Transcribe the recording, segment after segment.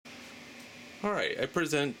Alright, I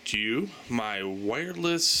present to you my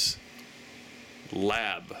wireless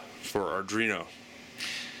lab for Arduino.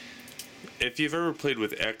 If you've ever played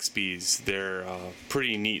with XBs, they're a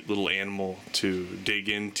pretty neat little animal to dig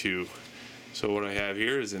into. So what I have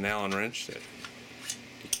here is an Allen wrench that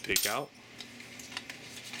you can take out.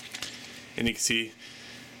 And you can see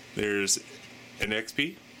there's an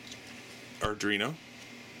XB, Arduino,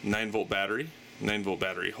 9-volt battery, 9-volt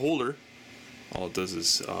battery holder. All it does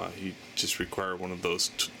is you just require one of those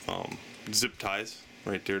zip ties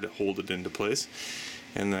right there to hold it into place.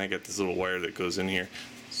 And then I got this little wire that goes in here.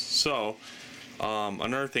 So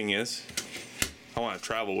another thing is I want to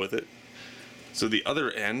travel with it. So the other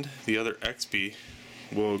end, the other XB,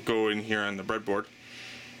 will go in here on the breadboard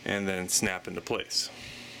and then snap into place.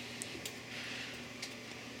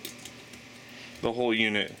 The whole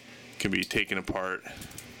unit can be taken apart,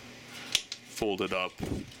 folded up,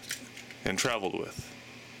 and traveled with.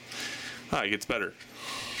 It gets better.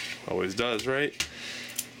 Always does, right?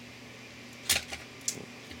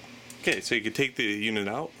 Okay, so you can take the unit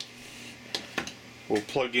out. We'll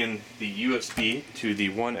plug in the USB to the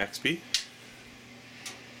one XB.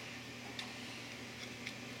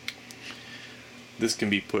 This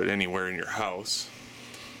can be put anywhere in your house.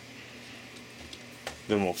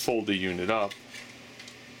 Then we'll fold the unit up,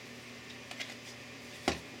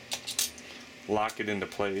 lock it into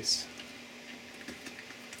place.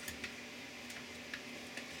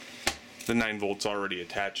 The 9 volts already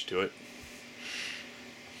attached to it.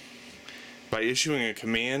 By issuing a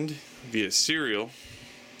command via serial,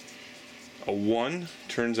 a 1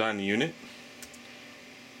 turns on the unit.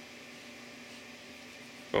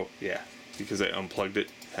 Oh yeah, because I unplugged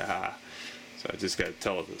it. So I just got to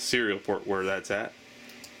tell the serial port where that's at.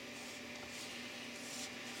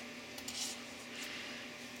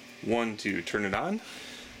 1 to turn it on,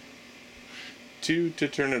 2 to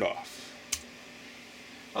turn it off.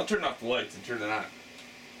 I'll turn off the lights and turn it on.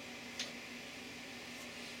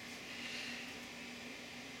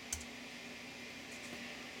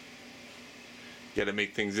 Gotta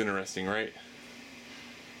make things interesting, right?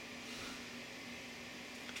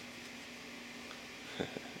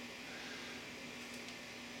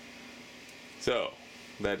 So,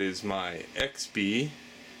 that is my XB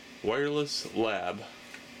wireless lab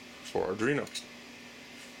for Arduino.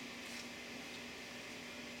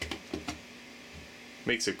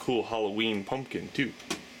 Makes a cool Halloween pumpkin too,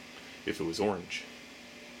 if it was orange.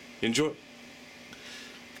 Enjoy!